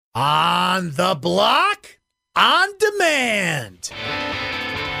On the Block, on demand.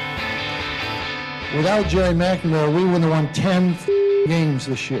 Without Jerry McNamara, we wouldn't have won 10 games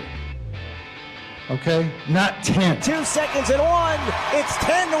this year. Okay? Not 10. 2 seconds and one. It's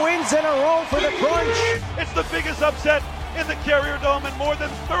 10 wins in a row for the Crunch. It's the biggest upset in the Carrier Dome in more than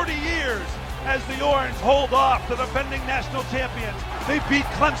 30 years as the Orange hold off the defending national champions. They beat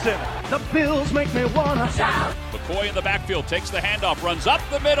Clemson. The Bills make me wanna shout. McCoy in the backfield takes the handoff, runs up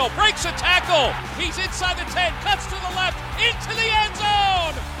the middle, breaks a tackle. He's inside the 10, cuts to the left, into the end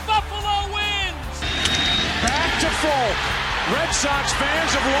zone. Buffalo wins. Back to Folk. Red Sox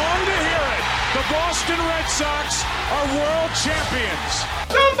fans have longed to hear it. The Boston Red Sox are world champions.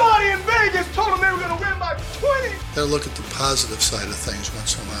 Somebody in Vegas told them they were going to win by 20. Gotta look at the positive side of things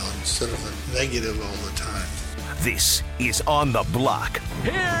once in a while instead of the negative all the time. This is On the Block.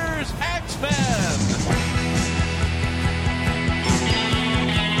 Here's X-Men.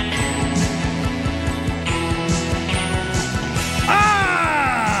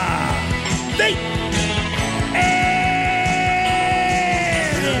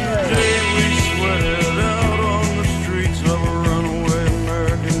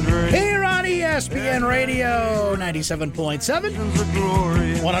 Here on ESPN Radio 97.7,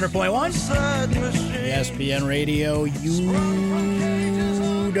 100.1, ESPN Radio Utica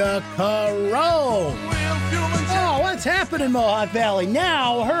Road. Oh, what's happening, Mohawk Valley?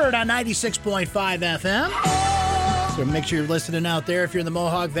 Now heard on 96.5 FM. So make sure you're listening out there if you're in the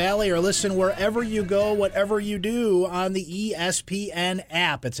Mohawk Valley, or listen wherever you go, whatever you do on the ESPN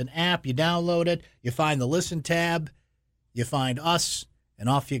app. It's an app. You download it. You find the Listen tab. You find us, and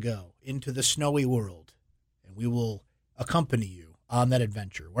off you go into the snowy world. And we will accompany you on that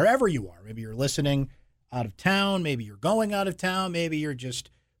adventure, wherever you are. Maybe you're listening out of town. Maybe you're going out of town. Maybe you're just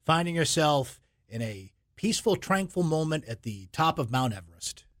finding yourself in a peaceful, tranquil moment at the top of Mount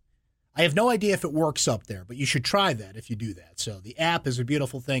Everest. I have no idea if it works up there, but you should try that if you do that. So the app is a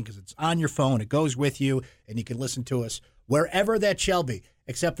beautiful thing because it's on your phone. It goes with you, and you can listen to us wherever that shall be,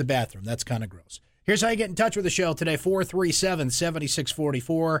 except the bathroom. That's kind of gross. Here's how you get in touch with the show today,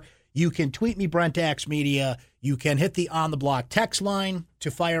 437-7644. You can tweet me, Brent Axe Media. You can hit the On the Block text line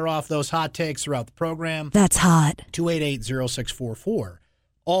to fire off those hot takes throughout the program. That's hot. 288-0644.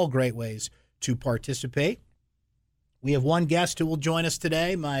 All great ways to participate. We have one guest who will join us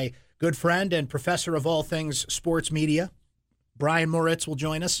today, my good friend and professor of all things sports media, Brian Moritz, will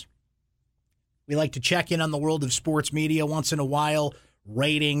join us. We like to check in on the world of sports media once in a while,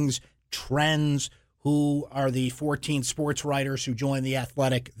 ratings, trends, who are the 14 sports writers who join The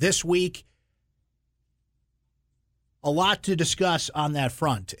Athletic this week. A lot to discuss on that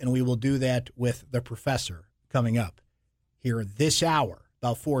front, and we will do that with the professor coming up here this hour,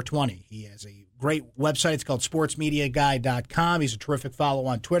 about 4:20. He has a great website. It's called sportsmediaguy.com. He's a terrific follow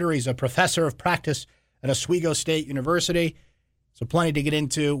on Twitter. He's a professor of practice at Oswego State University. So plenty to get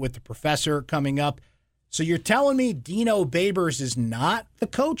into with the professor coming up. So you're telling me Dino Babers is not the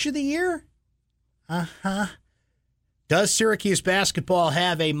coach of the year? Uh-huh. Does Syracuse basketball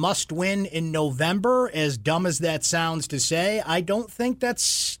have a must-win in November? As dumb as that sounds to say, I don't think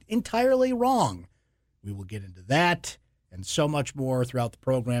that's entirely wrong. We will get into that and so much more throughout the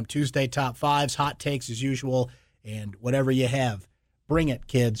program. Tuesday Top 5s, hot takes as usual, and whatever you have. Bring it,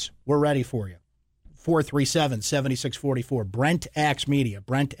 kids. We're ready for you. 437-7644. Brent Axe Media.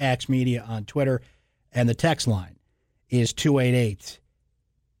 Brent Axe Media on Twitter. And the text line is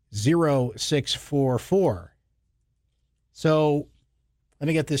 288-0644. So let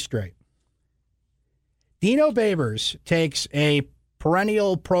me get this straight. Dino Babers takes a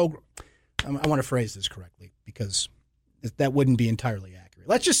perennial program. I want to phrase this correctly because that wouldn't be entirely accurate.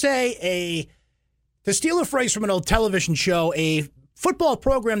 Let's just say to steal a phrase from an old television show, a football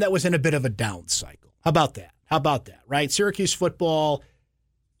program that was in a bit of a down cycle. How about that, right? Syracuse football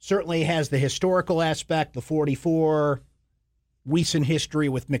certainly has the historical aspect, the 44, recent history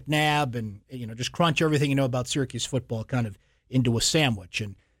with McNabb, and just crunch everything you know about Syracuse football kind of into a sandwich.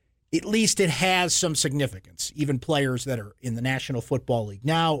 And at least it has some significance. Even players that are in the National Football League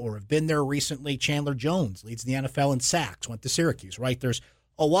now or have been there recently, Chandler Jones leads the NFL in sacks, went to Syracuse, right? There's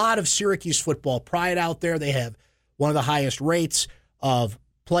a lot of Syracuse football pride out there. They have one of the highest rates of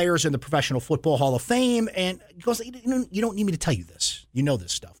players in the Professional Football Hall of Fame. And because you don't need me to tell you this. You know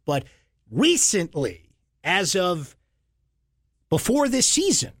this stuff. But recently, as of before this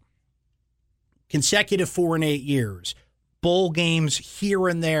season, consecutive 4 and 8 years, bowl games here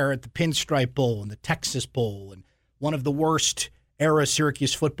and there at the Pinstripe Bowl and the Texas Bowl, and one of the worst eras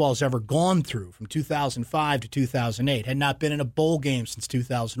Syracuse football has ever gone through from 2005 to 2008. Had not been in a bowl game since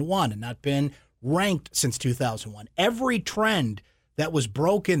 2001 and not been ranked since 2001. Every trend that was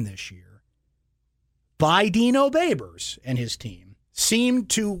broken this year by Dino Babers and his team seemed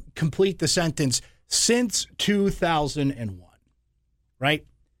to complete the sentence since 2001, right?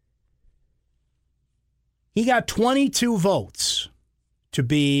 He got 22 votes to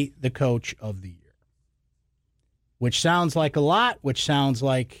be the coach of the year, which sounds like a lot, which sounds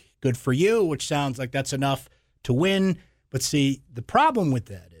like good for you, which sounds like that's enough to win. But see, the problem with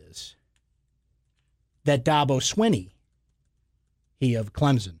that is that Dabo Swinney, he of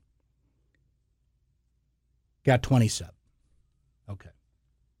Clemson, got 27. Okay.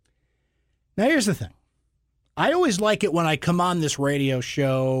 Now, here's the thing. I always like it when I come on this radio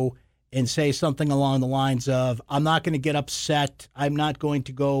show and say something along the lines of, I'm not going to get upset. I'm not going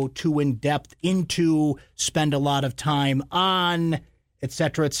to go too in-depth into, spend a lot of time on, et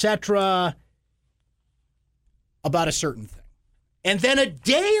cetera, about a certain thing. And then a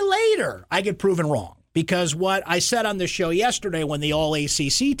day later, I get proven wrong. Because what I said on the show yesterday when the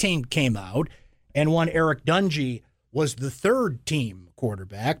All-ACC team came out and one Eric Dungy was the third team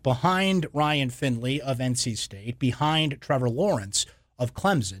quarterback behind Ryan Finley of NC State, behind Trevor Lawrence of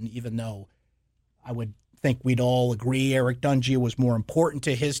Clemson, even though I would think we'd all agree Eric Dungy was more important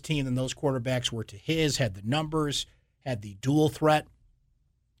to his team than those quarterbacks were to his, had the numbers, had the dual threat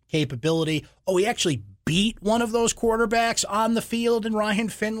capability. Oh, he actually beat one of those quarterbacks on the field in Ryan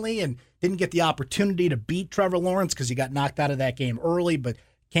Finley and didn't get the opportunity to beat Trevor Lawrence because he got knocked out of that game early, but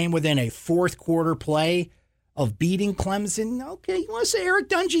came within a fourth quarter play of beating Clemson. Okay, you want to say Eric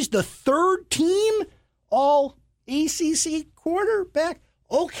Dungy's the third team All-ACC quarterback?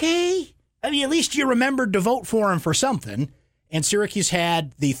 Okay. I mean, at least you remembered to vote for him for something. And Syracuse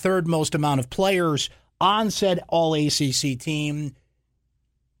had the third most amount of players on said All-ACC team.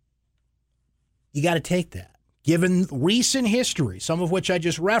 You got to take that. Given recent history, some of which I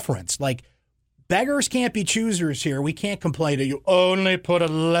just referenced, like beggars can't be choosers here. We can't complain that you only put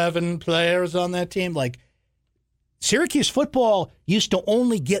 11 players on that team. Like Syracuse football used to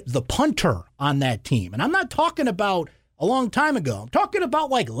only get the punter on that team. And I'm not talking about a long time ago. I'm talking about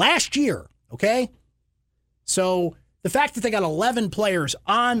like last year, okay? So the fact that they got 11 players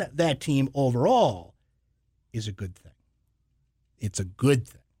on that team overall is a good thing. It's a good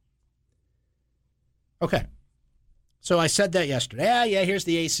thing. Okay. So I said that yesterday. Yeah, here's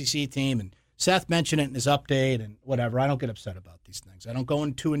the ACC team. And Seth mentioned it in his update and whatever. I don't get upset about these things. I don't go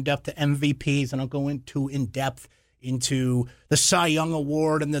into in-depth to MVPs. I don't go into in-depth into the Cy Young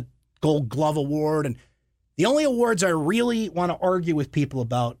Award and the Gold Glove Award. And the only awards I really want to argue with people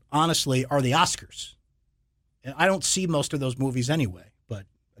about, honestly, are the Oscars. And I don't see most of those movies anyway. But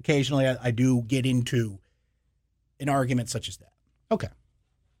occasionally I do get into an argument such as that. Okay.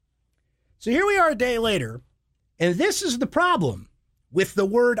 So here we are a day later. And this is the problem with the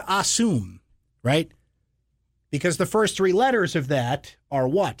word assume, right? Because the first three letters of that are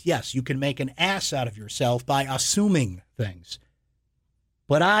what? Yes, you can make an ass out of yourself by assuming things.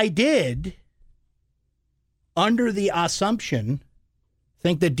 But I did, under the assumption,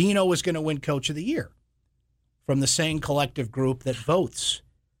 think that Dino was going to win Coach of the Year from the same collective group that votes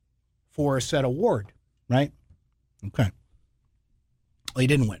for a said award, right? Okay. Well, he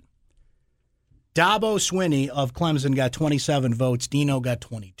didn't win. Dabo Swinney of Clemson got 27 votes. Dino got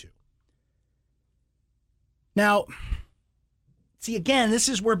 22. Now, see, again, this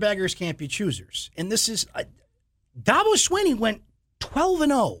is where beggars can't be choosers. And this is, Dabo Swinney went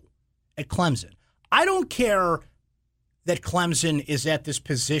 12-0 at Clemson. I don't care that Clemson is at this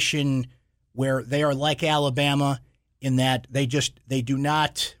position where they are like Alabama in that they do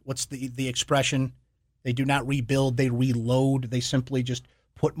not, what's the expression? They do not rebuild, they reload. They simply just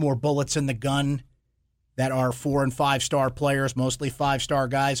put more bullets in the gun that are 4- and 5-star players, mostly 5-star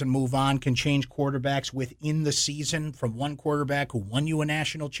guys, and move on, can change quarterbacks within the season from one quarterback who won you a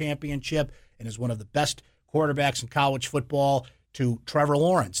national championship and is one of the best quarterbacks in college football to Trevor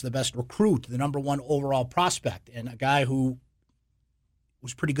Lawrence, the best recruit, the number one overall prospect, and a guy who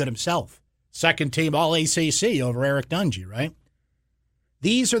was pretty good himself. Second team All-ACC over Eric Dungy, right?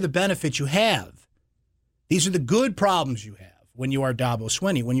 These are the benefits you have. These are the good problems you have when you are Dabo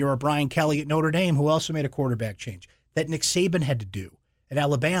Swinney, when you're a Brian Kelly at Notre Dame, who also made a quarterback change, that Nick Saban had to do at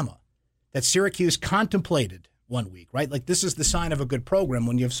Alabama, that Syracuse contemplated one week, right? Like, this is the sign of a good program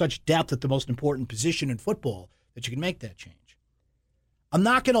when you have such depth at the most important position in football that you can make that change. I'm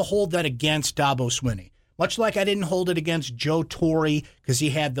not going to hold that against Dabo Swinney, much like I didn't hold it against Joe Torre because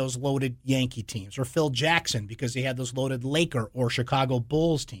he had those loaded Yankee teams, or Phil Jackson because he had those loaded Laker or Chicago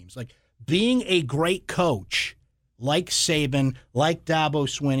Bulls teams. Like, being a great coach like Saban, like Dabo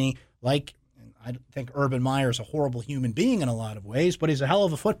Swinney, like, I think Urban Meyer's a horrible human being in a lot of ways, but he's a hell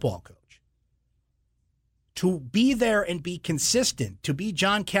of a football coach. to be there and be consistent, to be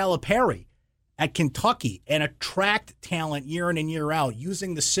John Calipari at Kentucky and attract talent year in and year out,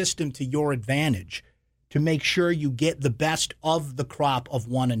 using the system to your advantage to make sure you get the best of the crop of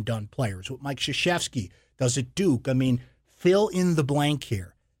one-and-done players. What Mike Krzyzewski does at Duke, I mean, fill in the blank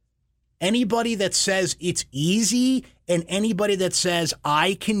here. Anybody that says it's easy and anybody that says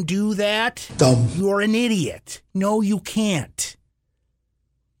I can do that, Dumb. You're an idiot. No, you can't.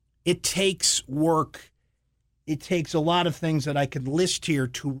 It takes work. It takes a lot of things that I could list here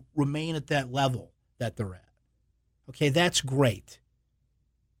to remain at that level that they're at. Okay, that's great.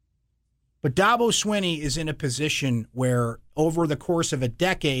 But Dabo Swinney is in a position where over the course of a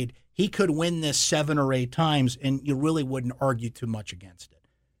decade, he could win this 7 or 8 times, and you really wouldn't argue too much against it.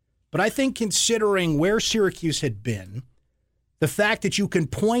 But I think considering where Syracuse had been, the fact that you can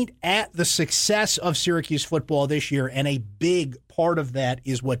point at the success of Syracuse football this year, and a big part of that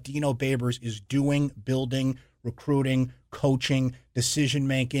is what Dino Babers is doing, building, recruiting, coaching,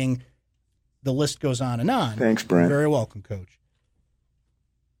 decision-making. The list goes on and on. Thanks, Brent. You're very welcome, Coach.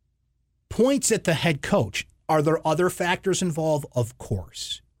 Points at the head coach. Are there other factors involved? Of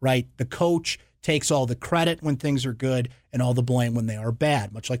course, right? The coach takes all the credit when things are good and all the blame when they are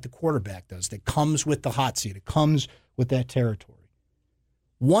bad, much like the quarterback does. That comes with the hot seat. It comes with that territory.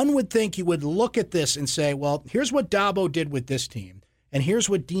 One would think you would look at this and say, well, here's what Dabo did with this team, and here's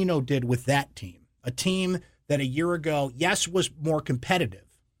what Dino did with that team. A team that a year ago, yes, was more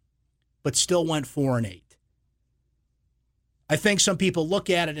competitive, but still went 4-8. I think some people look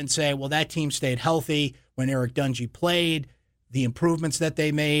at it and say, well, that team stayed healthy when Eric Dungy played, the improvements that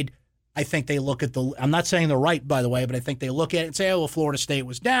they made. I think they look at I'm not saying they're right, by the way, but I think they look at it and say, oh, well, Florida State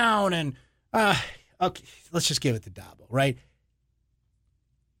was down, and okay, let's just give it to Dabo, right?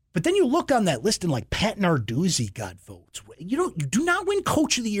 But then you look on that list and like Pat Narduzzi got votes. You do not win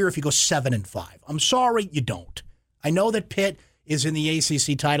Coach of the Year if you go 7-5. I'm sorry, you don't. I know that Pitt is in the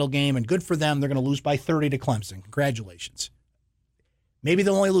ACC title game, and good for them. They're going to lose by 30 to Clemson. Congratulations. Maybe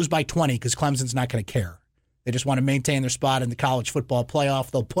they'll only lose by 20 because Clemson's not going to care. They just want to maintain their spot in the college football playoff.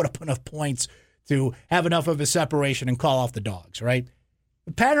 They'll put up enough points to have enough of a separation and call off the dogs, right?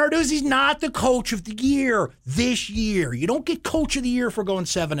 But Pat Narduzzi's not the Coach of the Year this year. You don't get Coach of the Year for going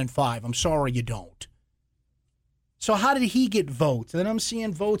 7-5. I'm sorry, you don't. So how did he get votes? And then I'm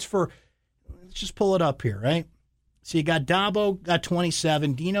seeing votes for, let's just pull it up here, right? So you got Dabo got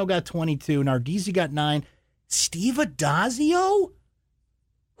 27, Dino got 22, Narduzzi got 9. Steve Addazio?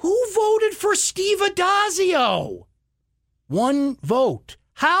 Who voted for Steve Addazio? 1 vote.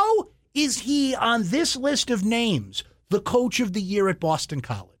 How is he on this list of names the Coach of the Year at Boston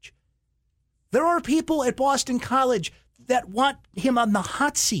College? There are people at Boston College that want him on the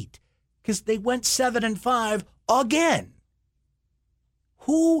hot seat because they went 7-5 again.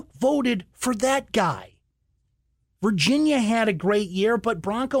 Who voted for that guy? Virginia had a great year, but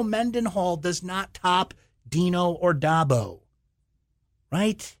Bronco Mendenhall does not top Dino or Dabo.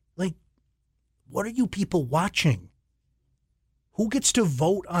 Right? Like, what are you people watching? Who gets to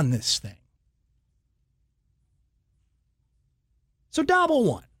vote on this thing? So Dabo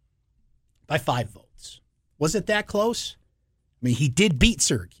won by 5 votes. Was it that close? I mean, he did beat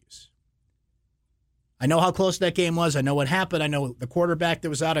Syracuse. I know how close that game was. I know what happened. I know the quarterback that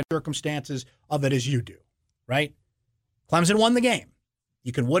was out of circumstances of it as you do, right? Clemson won the game.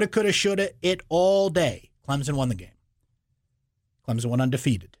 You can woulda, coulda, shoulda it all day. Clemson won the game. Clemson went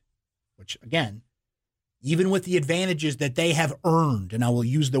undefeated, which, again, even with the advantages that they have earned, and I will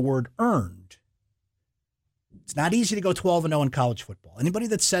use the word earned, it's not easy to go 12-0 in college football. Anybody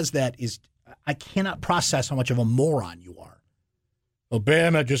that says that is, I cannot process how much of a moron you are. Well,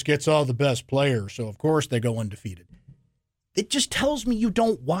 Bama just gets all the best players, so of course they go undefeated. It just tells me you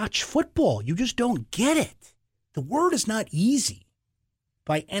don't watch football. You just don't get it. The word is not easy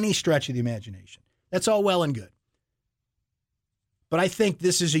by any stretch of the imagination. That's all well and good. But I think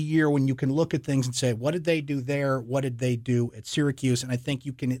this is a year when you can look at things and say, what did they do there? What did they do at Syracuse? And I think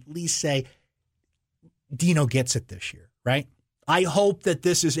you can at least say, Dino gets it this year, right? I hope that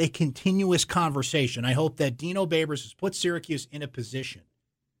this is a continuous conversation. I hope that Dino Babers has put Syracuse in a position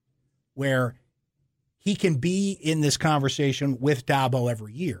where he can be in this conversation with Dabo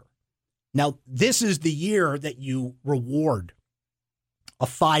every year. Now, this is the year that you reward a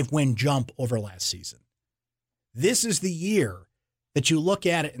 5-win jump over last season. This is the year that you look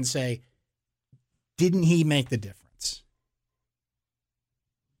at it and say, didn't he make the difference?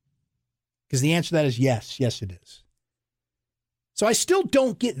 Because the answer to that is yes. Yes, it is. So I still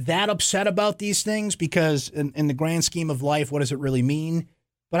don't get that upset about these things because in the grand scheme of life, what does it really mean?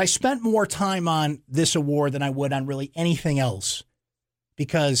 But I spent more time on this award than I would on really anything else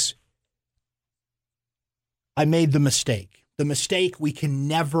because I made the mistake we can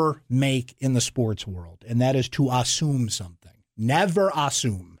never make in the sports world, and that is to assume something. Never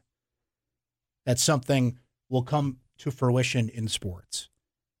assume that something will come to fruition in sports.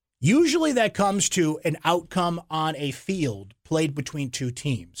 Usually that comes to an outcome on a field played between two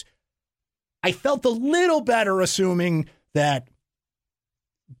teams. I felt a little better assuming that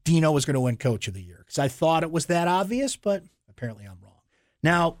Dino was going to win Coach of the Year because I thought it was that obvious, but apparently I'm wrong.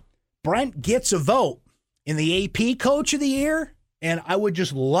 Now, Brent gets a vote in the AP Coach of the Year, and I would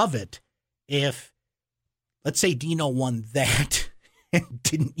just love it if, let's say Dino won that and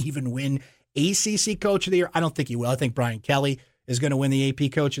didn't even win ACC Coach of the Year. I don't think he will. I think Brian Kelly is going to win the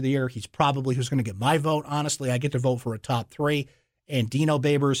AP Coach of the Year. He's probably who's going to get my vote, honestly. I get to vote for a top three, and Dino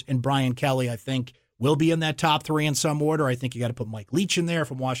Babers and Brian Kelly, I think, will be in that top three in some order. I think you got to put Mike Leach in there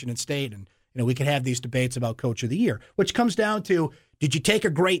from Washington State, and we can have these debates about Coach of the Year, which comes down to, did you take a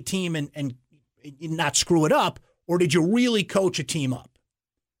great team and not screw it up, or did you really coach a team up?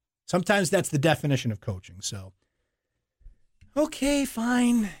 Sometimes that's the definition of coaching. So, okay,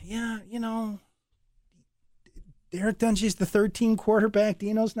 fine. Yeah, Derek Dungy's the third-team quarterback.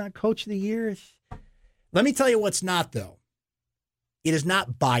 Dino's not Coach of the Year. Let me tell you what's not, though. It is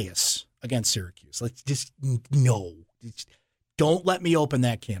not bias against Syracuse. Let's just, no. Don't let me open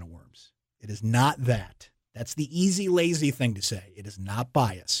that can of worms. It is not that. That's the easy, lazy thing to say. It is not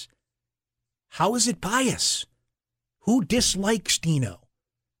bias. How is it bias? Who dislikes Dino?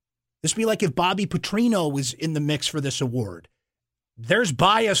 This would be like if Bobby Petrino was in the mix for this award. There's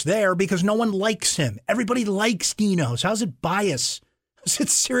bias there because no one likes him. Everybody likes Dino. So how's it bias? How's it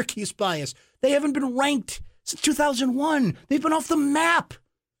Syracuse bias? They haven't been ranked since 2001. They've been off the map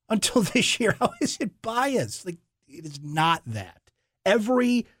until this year. How is it bias? Like, it is not that.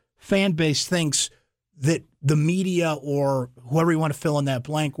 Every fan base thinks that the media or whoever you want to fill in that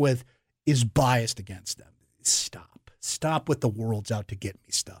blank with is biased against them. Stop with the world's out to get me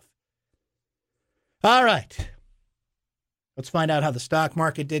stuff. All right. Let's find out how the stock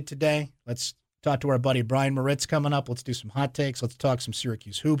market did today. Let's talk to our buddy Brian Moritz coming up. Let's do some hot takes. Let's talk some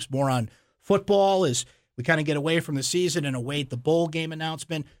Syracuse hoops. More on football as we kind of get away from the season and await the bowl game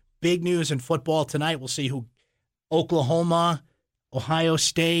announcement. Big news in football tonight. We'll see who Oklahoma, Ohio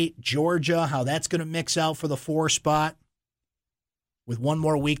State, Georgia, how that's going to mix out for the 4 spot with one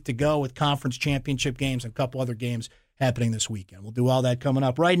more week to go with conference championship games and a couple other games happening this weekend. We'll do all that coming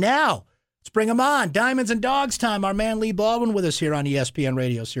up right now. Let's bring them on. Diamonds and Dogs time. Our man Lee Baldwin with us here on ESPN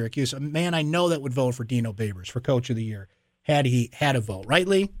Radio Syracuse. A man I know that would vote for Dino Babers for Coach of the Year had he had a vote. Right,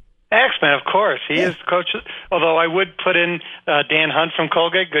 Lee? X-Man, of course. He is coach. Although I would put in Dan Hunt from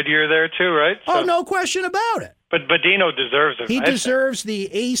Colgate. Good year there, too, right? So, no question about it. But Dino deserves it. He deserves the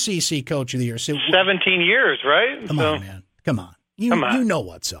ACC Coach of the Year. So, 17 years, right? Come on, man. Come on. You know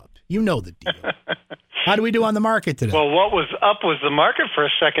what's up. You know the deal. How do we do on the market today? Well, what was up was the market for a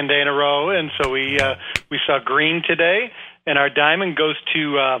second day in a row, and so we saw green today, and our diamond goes to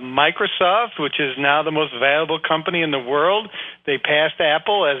Microsoft, which is now the most valuable company in the world. They passed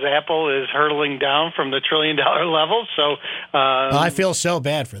Apple as Apple is hurtling down from the $1 trillion level. So I feel so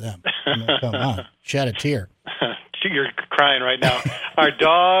bad for them. Come on, shed a tear. You're crying right now. Our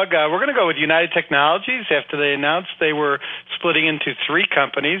dog, we're going to go with United Technologies after they announced they were splitting into 3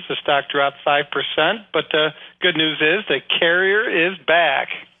 companies. The stock dropped 5%, but the good news is the carrier is back.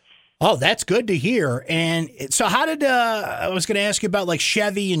 Oh, that's good to hear. And so how did, I was going to ask you about like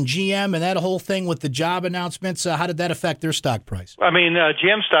Chevy and GM and that whole thing with the job announcements. How did that affect their stock price? I mean,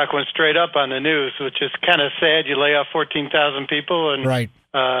 GM stock went straight up on the news, which is kind of sad. You lay off 14,000 people and right.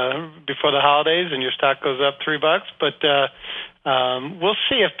 Before the holidays, and your stock goes up $3. But we'll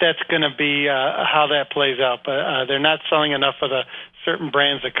see if that's going to be how that plays out. But they're not selling enough of the certain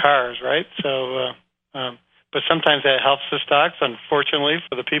brands of cars, right? So, but sometimes that helps the stocks, unfortunately,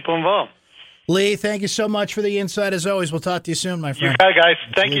 for the people involved. Lee, thank you so much for the insight. As always, we'll talk to you soon, my friend. You got it, guys.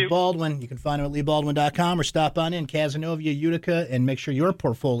 Thank Lee you. Baldwin. You can find him at LeeBaldwin.com or stop on in Cazenovia, Utica, and make sure your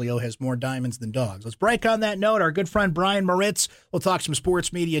portfolio has more diamonds than dogs. Let's break on that note. Our good friend Brian Moritz will talk some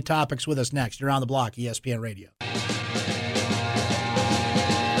sports media topics with us next. You're on the block, ESPN Radio.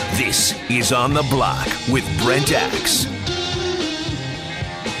 This is On the Block with Brent Axe.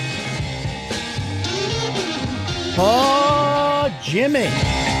 Oh, Jimmy.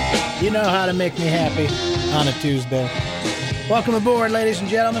 You know how to make me happy on a Tuesday. Welcome aboard, ladies and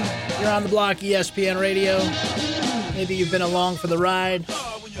gentlemen. You're on the block, ESPN Radio. Maybe you've been along for the ride.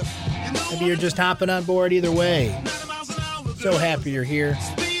 Maybe you're just hopping on board. Either way, so happy you're here.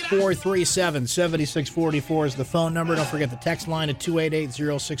 437-7644 is the phone number. Don't forget the text line at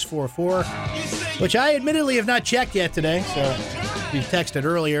 288-0644, which I admittedly have not checked yet today. So you texted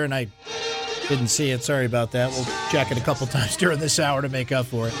earlier, and I Didn't see it. Sorry about that. We'll check it a couple times during this hour to make up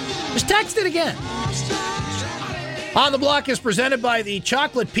for it. Just text it again. On the Block is presented by the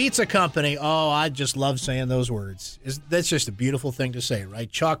Chocolate Pizza Company. Oh, I just love saying those words. That's just a beautiful thing to say,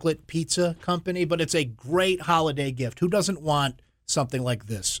 right? Chocolate Pizza Company, but it's a great holiday gift. Who doesn't want something like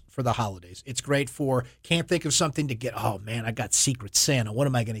this for the holidays? It's great for, can't think of something to get. Oh, man, I got Secret Santa. What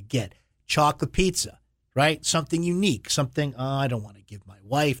am I going to get? Chocolate pizza, right? Something unique. Something, I don't want to give my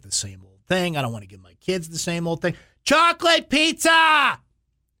wife the same old thing. I don't want to give my kids the same old thing. Chocolate pizza!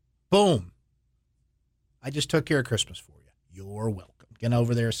 Boom. I just took care of Christmas for you. You're welcome. Get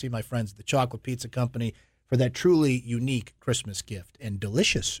over there, see my friends at the Chocolate Pizza Company for that truly unique Christmas gift and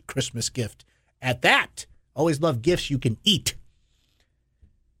delicious Christmas gift at that. Always love gifts you can eat.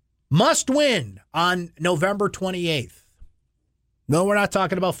 Must win on November 28th. No, we're not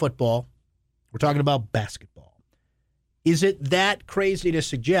talking about football. We're talking about basketball. Is it that crazy to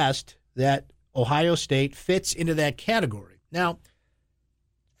suggest that Ohio State fits into that category? Now,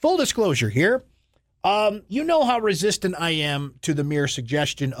 full disclosure here. You know how resistant I am to the mere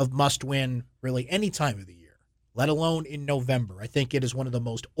suggestion of must win really any time of the year, let alone in November. I think it is one of the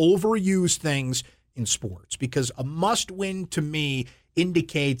most overused things in sports because a must win to me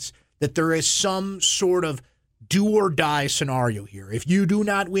indicates that there is some sort of do or die scenario here. If you do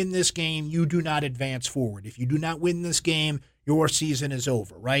not win this game, you do not advance forward. If you do not win this game, your season is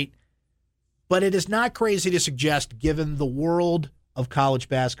over, right? But it is not crazy to suggest, given the world of college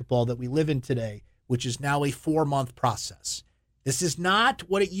basketball that we live in today, which is now a 4-month process. This is not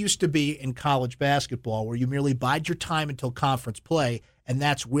what it used to be in college basketball, where you merely bide your time until conference play, and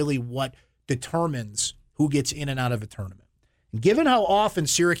that's really what determines who gets in and out of a tournament. And given how often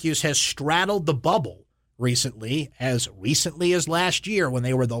Syracuse has straddled the bubble recently as last year when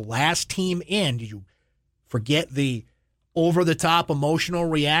they were the last team in, did you forget the over-the-top emotional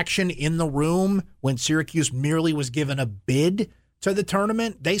reaction in the room when Syracuse merely was given a bid to the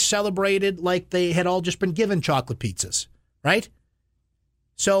tournament? They celebrated like they had all just been given chocolate pizzas, right?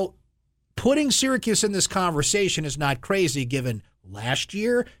 So putting Syracuse in this conversation is not crazy given last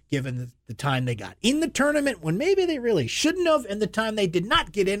year, given the time they got in the tournament when maybe they really shouldn't have, and the time they did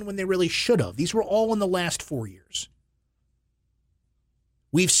not get in when they really should have. These were all in the last 4 years.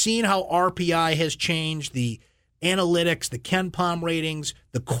 We've seen how RPI has changed, the analytics, the KenPom ratings,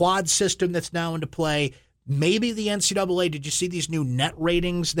 the quad system that's now into play. Maybe the NCAA, did you see these new net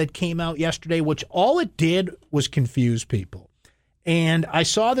ratings that came out yesterday, which all it did was confuse people. And I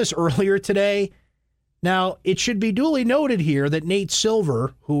saw this earlier today. Now, it should be duly noted here that Nate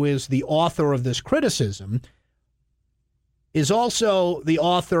Silver, who is the author of this criticism, is also the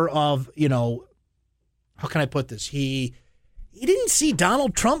author of, how can I put this? He didn't see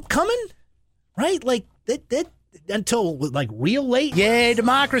Donald Trump coming, right? Like that until like real late. Yay,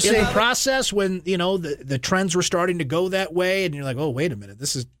 democracy. In the process when, the trends were starting to go that way and you're like, oh, wait a minute,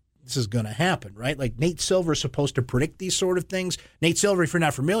 this is going to happen, right? Like Nate Silver is supposed to predict these sort of things. Nate Silver, if you're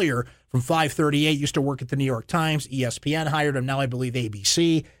not familiar, from 538, used to work at the New York Times. ESPN hired him. Now I believe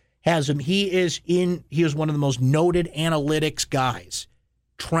ABC has him. He is one of the most noted analytics guys,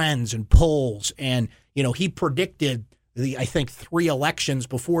 trends and polls. And, he predicted I think 3 elections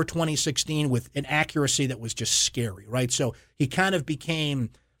before 2016 with an accuracy that was just scary, right? So he kind of became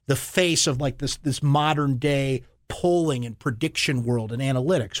the face of like this modern day polling and prediction world and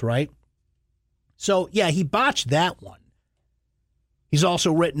analytics, right? So, yeah, he botched that one. He's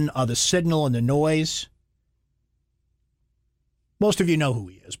also written The Signal and the Noise. Most of you know who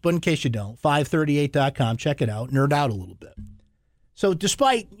he is, but in case you don't, 538.com, check it out, nerd out a little bit. So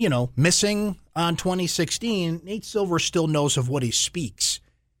despite, missing on 2016, Nate Silver still knows of what he speaks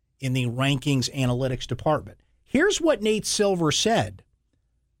in the rankings analytics department. Here's what Nate Silver said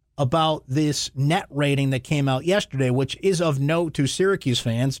about this net rating that came out yesterday, which is of note to Syracuse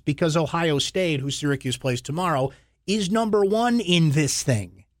fans because Ohio State, who Syracuse plays tomorrow, is number 1 in this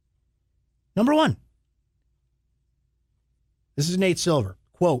thing. Number 1. This is Nate Silver.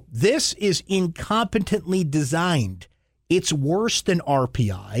 Quote, "This is incompetently designed. It's worse than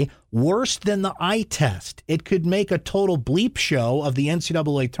RPI, worse than the eye test. It could make a total bleep show of the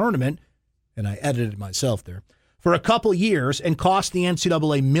NCAA tournament," and I edited myself there, "for a couple years and cost the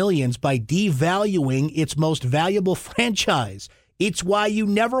NCAA millions by devaluing its most valuable franchise. It's why you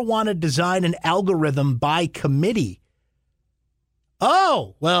never want to design an algorithm by committee."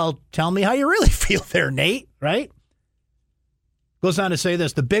 Oh, well, tell me how you really feel there, Nate, right? Goes on to say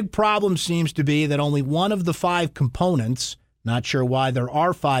this, "The big problem seems to be that only one of the 5 components, not sure why there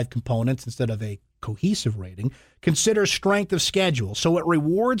are 5 components instead of a cohesive rating, considers strength of schedule. So it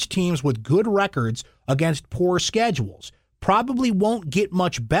rewards teams with good records against poor schedules. Probably won't get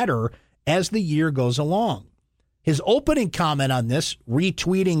much better as the year goes along. His opening comment on this,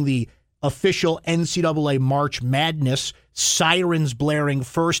 retweeting the official NCAA March Madness sirens blaring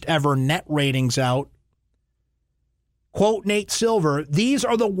first ever net ratings out. Quote Nate Silver, "These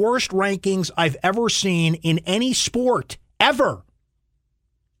are the worst rankings I've ever seen in any sport, ever.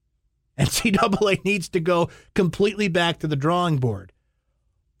 NCAA needs to go completely back to the drawing board."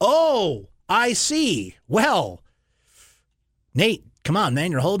 Oh, I see. Well, Nate, come on,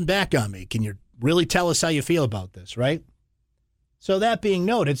 man, you're holding back on me. Can you really tell us how you feel about this, right? So that being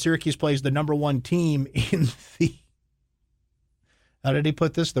noted, Syracuse plays the number one team in the, how did he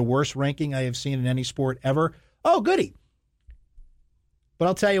put this? The worst ranking I have seen in any sport ever. Oh, goody. But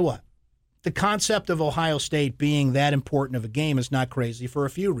I'll tell you what, the concept of Ohio State being that important of a game is not crazy for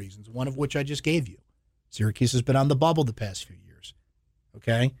a few reasons, one of which I just gave you. Syracuse has been on the bubble the past few years,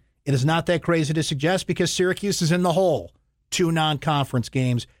 okay? It is not that crazy to suggest because Syracuse is in the hole 2 non-conference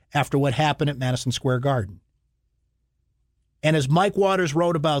games after what happened at Madison Square Garden. And as Mike Waters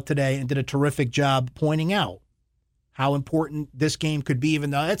wrote about today and did a terrific job pointing out how important this game could be, even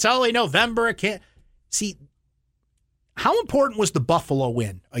though it's only November, it can't. See, how important was the Buffalo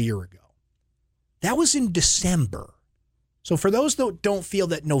win a year ago? That was in December. So for those that don't feel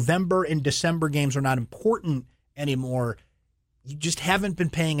that November and December games are not important anymore, you just haven't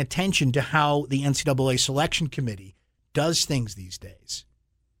been paying attention to how the NCAA selection committee does things these days.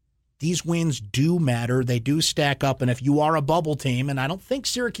 These wins do matter. They do stack up. And if you are a bubble team, and I don't think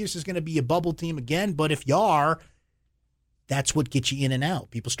Syracuse is going to be a bubble team again, but if you are, that's what gets you in and out.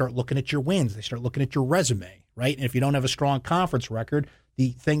 People start looking at your wins. They start looking at your resume, right? And if you don't have a strong conference record,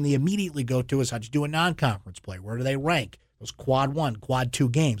 the thing they immediately go to is how'd you do a non-conference play? Where do they rank? Those quad 1, quad 2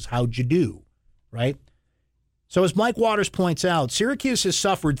 games. How'd you do, right? So as Mike Waters points out, Syracuse has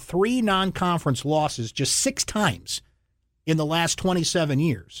suffered 3 non-conference losses just 6 times in the last 27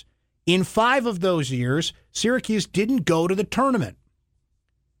 years. In 5 of those years, Syracuse didn't go to the tournament.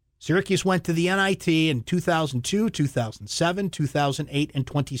 Syracuse went to the NIT in 2002, 2007, 2008, and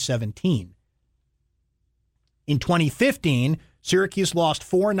 2017. In 2015, Syracuse lost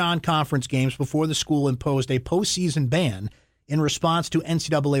 4 non-conference games before the school imposed a postseason ban in response to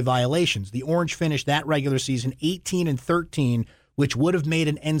NCAA violations. The Orange finished that regular season 18-13, which would have made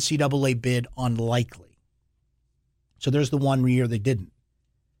an NCAA bid unlikely. So there's the one year they didn't.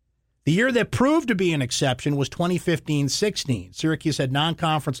 The year that proved to be an exception was 2015-16. Syracuse had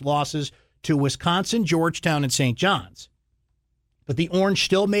non-conference losses to Wisconsin, Georgetown, and St. John's. But the Orange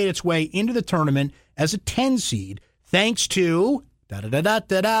still made its way into the tournament as a 10 seed thanks to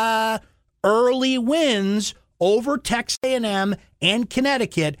early wins over Texas A&M and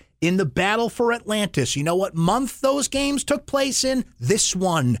Connecticut in the battle for Atlantis. You know what month those games took place in? This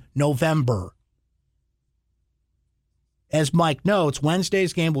one, November. As Mike notes,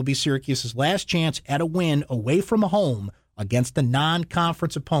 Wednesday's game will be Syracuse's last chance at a win away from home against a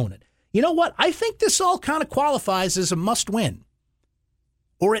non-conference opponent. You know what? I think this all kind of qualifies as a must-win.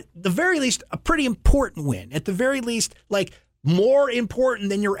 Or at the very least, a pretty important win. At the very least, like more important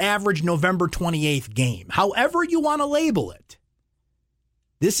than your average November 28th game. However you want to label it.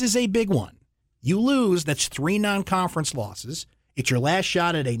 This is a big one. You lose, that's 3 non-conference losses. It's your last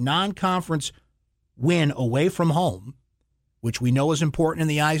shot at a non-conference win away from home, which we know is important in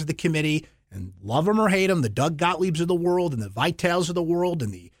the eyes of the committee, and love them or hate them, the Doug Gottliebs of the world and the Vitals of the world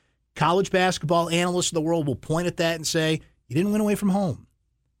and the college basketball analysts of the world will point at that and say, you didn't win away from home.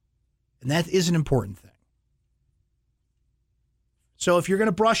 And that is an important thing. So if you're going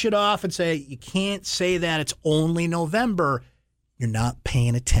to brush it off and say, you can't say that it's only November, you're not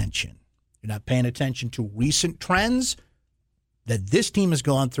paying attention. You're not paying attention to recent trends that this team has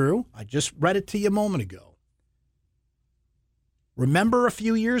gone through. I just read it to you a moment ago. Remember a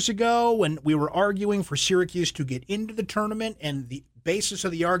few years ago when we were arguing for Syracuse to get into the tournament, and the basis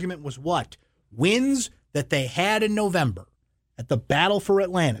of the argument was what? Wins that they had in November at the Battle for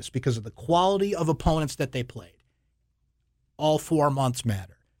Atlantis because of the quality of opponents that they played. All 4 months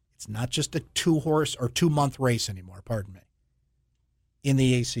matter. It's not just a 2-horse or 2-month race anymore, pardon me, in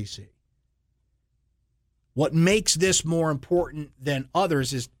the ACC. What makes this more important than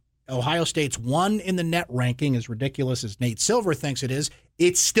others is Ohio State's 1 in the net ranking, as ridiculous as Nate Silver thinks it is.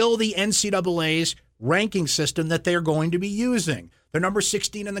 It's still the NCAA's ranking system that they're going to be using. They're number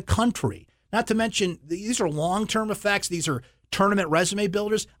 16 in the country. Not to mention, these are long-term effects. These are tournament resume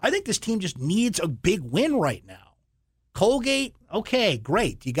builders. I think this team just needs a big win right now. Colgate, okay,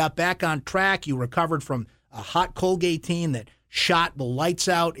 great. You got back on track. You recovered from a hot Colgate team that shot the lights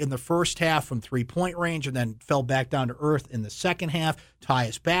out in the first half from 3-point range and then fell back down to earth in the second half.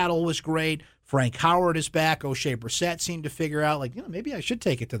 Tyus Battle was great. Frank Howard is back. O'Shea Brissett seemed to figure out, maybe I should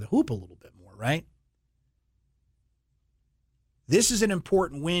take it to the hoop a little bit more, right? This is an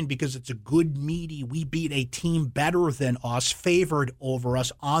important win because it's a good, meaty, we beat a team better than us, favored over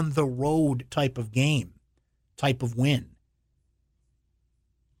us on the road type of game, type of win.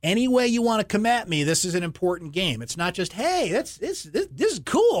 Any way you want to come at me, this is an important game. It's not just, hey, this is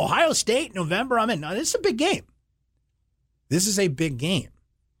cool. Ohio State, November, I'm in. No, this is a big game. This is a big game.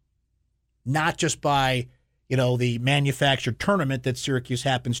 Not just by, the manufactured tournament that Syracuse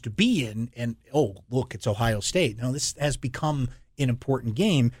happens to be in, and, oh, look, it's Ohio State. No, this has become an important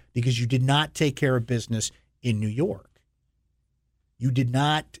game because you did not take care of business in New York. You did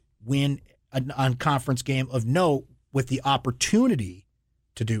not win a non-conference game of note with the opportunity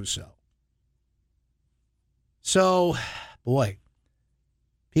to do so. So, boy,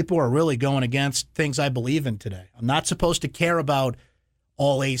 people are really going against things I believe in today. I'm not supposed to care about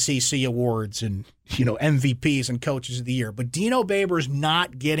all ACC awards and, MVPs and coaches of the year, but Dino Babers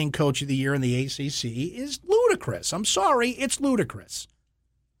not getting coach of the year in the ACC is ludicrous. I'm sorry, it's ludicrous.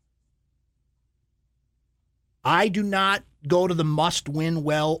 I do not go to the must-win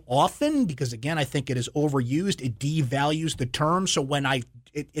well often because, again, I think it is overused. It devalues the term. So when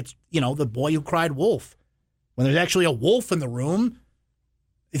it's the boy who cried wolf. When there's actually a wolf in the room,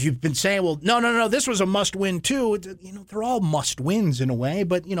 if you've been saying, well, no, this was a must-win too, they're all must-wins in a way,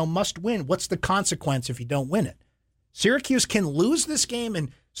 but, must-win. What's the consequence if you don't win it? Syracuse can lose this game and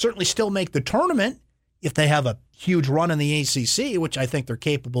certainly still make the tournament if they have a huge run in the ACC, which I think they're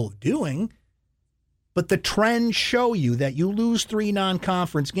capable of doing. But the trends show you that you lose 3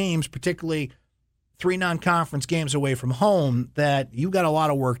 non-conference games, particularly 3 non-conference games away from home, that you've got a lot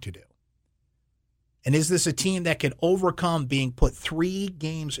of work to do. And is this a team that can overcome being put 3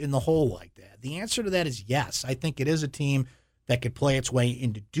 games in the hole like that? The answer to that is yes. I think it is a team that could play its way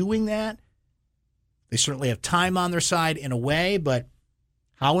into doing that. They certainly have time on their side in a way, but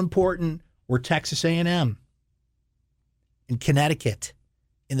how important were Texas A&M and Connecticut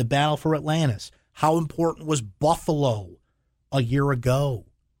in the battle for Atlantis? How important was Buffalo a year ago?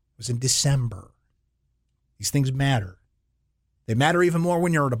 It was in December. These things matter. They matter even more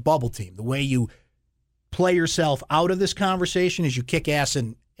when you're at a bubble team. The way you play yourself out of this conversation is you kick ass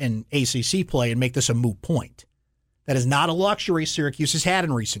in ACC play and make this a moot point. That is not a luxury Syracuse has had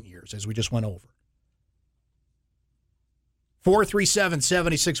in recent years, as we just went over.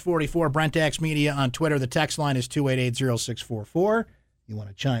 437-7644, Brent Axe Media on Twitter. The text line is 288-0644. You want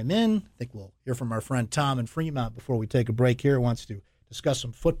to chime in? I think we'll hear from our friend Tom in Fremont before we take a break here. He wants to discuss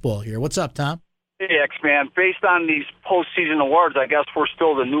some football here. What's up, Tom? Hey, X-Man. Based on these postseason awards, I guess we're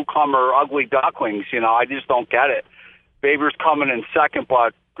still the newcomer ugly ducklings. I just don't get it. Babers coming in second,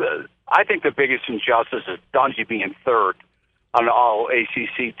 but I think the biggest injustice is Dungy being third on the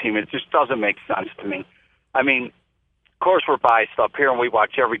all-ACC team. It just doesn't make sense to me. I mean, of course we're biased up here and we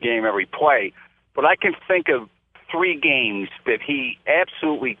watch every game, every play, but I can think of 3 games that he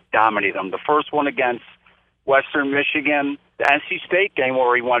absolutely dominated them. The first one against Western Michigan, the NC State game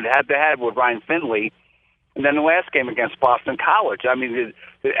where he went head-to-head with Ryan Finley, and then the last game against Boston College. I mean,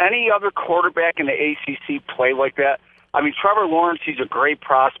 did any other quarterback in the ACC play like that? I mean, Trevor Lawrence, he's a great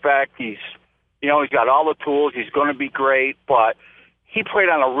prospect. He's got all the tools. He's going to be great, but he played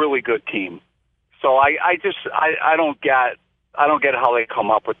on a really good team. So I don't get how they come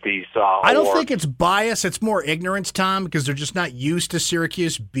up with these I don't think it's bias. It's more ignorance, Tom, because they're just not used to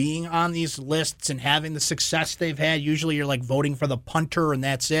Syracuse being on these lists and having the success they've had. Usually you're like voting for the punter and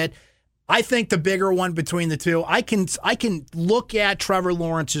that's it. I think the bigger one between the two, I can look at Trevor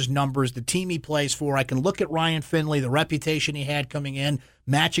Lawrence's numbers, the team he plays for. I can look at Ryan Finley, the reputation he had coming in,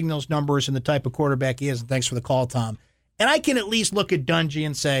 matching those numbers and the type of quarterback he is. And thanks for the call, Tom. And I can at least look at Dungy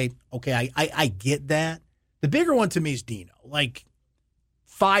and say, okay, I get that. The bigger one to me is Dino.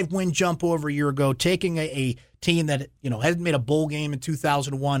 5-win jump over a year ago, taking a team that hasn't made a bowl game in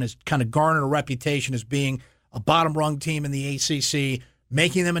 2001, has kind of garnered a reputation as being a bottom-rung team in the ACC,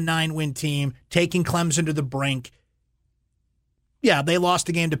 making them a 9-win team, taking Clemson to the brink. Yeah, they lost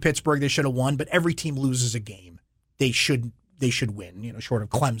a game to Pittsburgh. They should have won, but every team loses a game. They should win, short of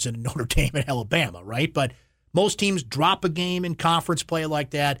Clemson and Notre Dame and Alabama, right? But most teams drop a game in conference play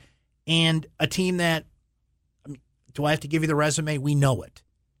like that, and a team that, do I have to give you the resume? We know it.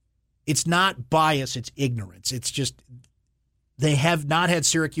 It's not bias, it's ignorance. It's just they have not had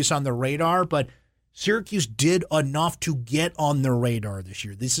Syracuse on their radar, but Syracuse did enough to get on their radar this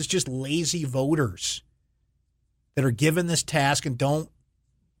year. This is just lazy voters that are given this task and don't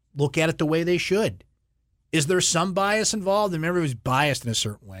look at it the way they should. Is there some bias involved? Remember, it was biased in a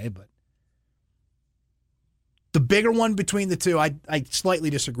certain way, but The bigger one between the two, I slightly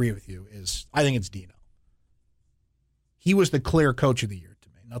disagree with you, is I think it's Dino. He was the clear coach of the year to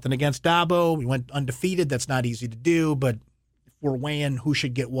me. Nothing against Dabo. We went undefeated. That's not easy to do, but if we're weighing who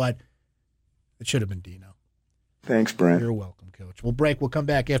should get what, it should have been Dino. Thanks, Brent. You're welcome, Coach. We'll break. We'll come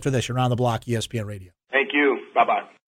back after this. You're on the block, ESPN Radio. Thank you. Bye-bye.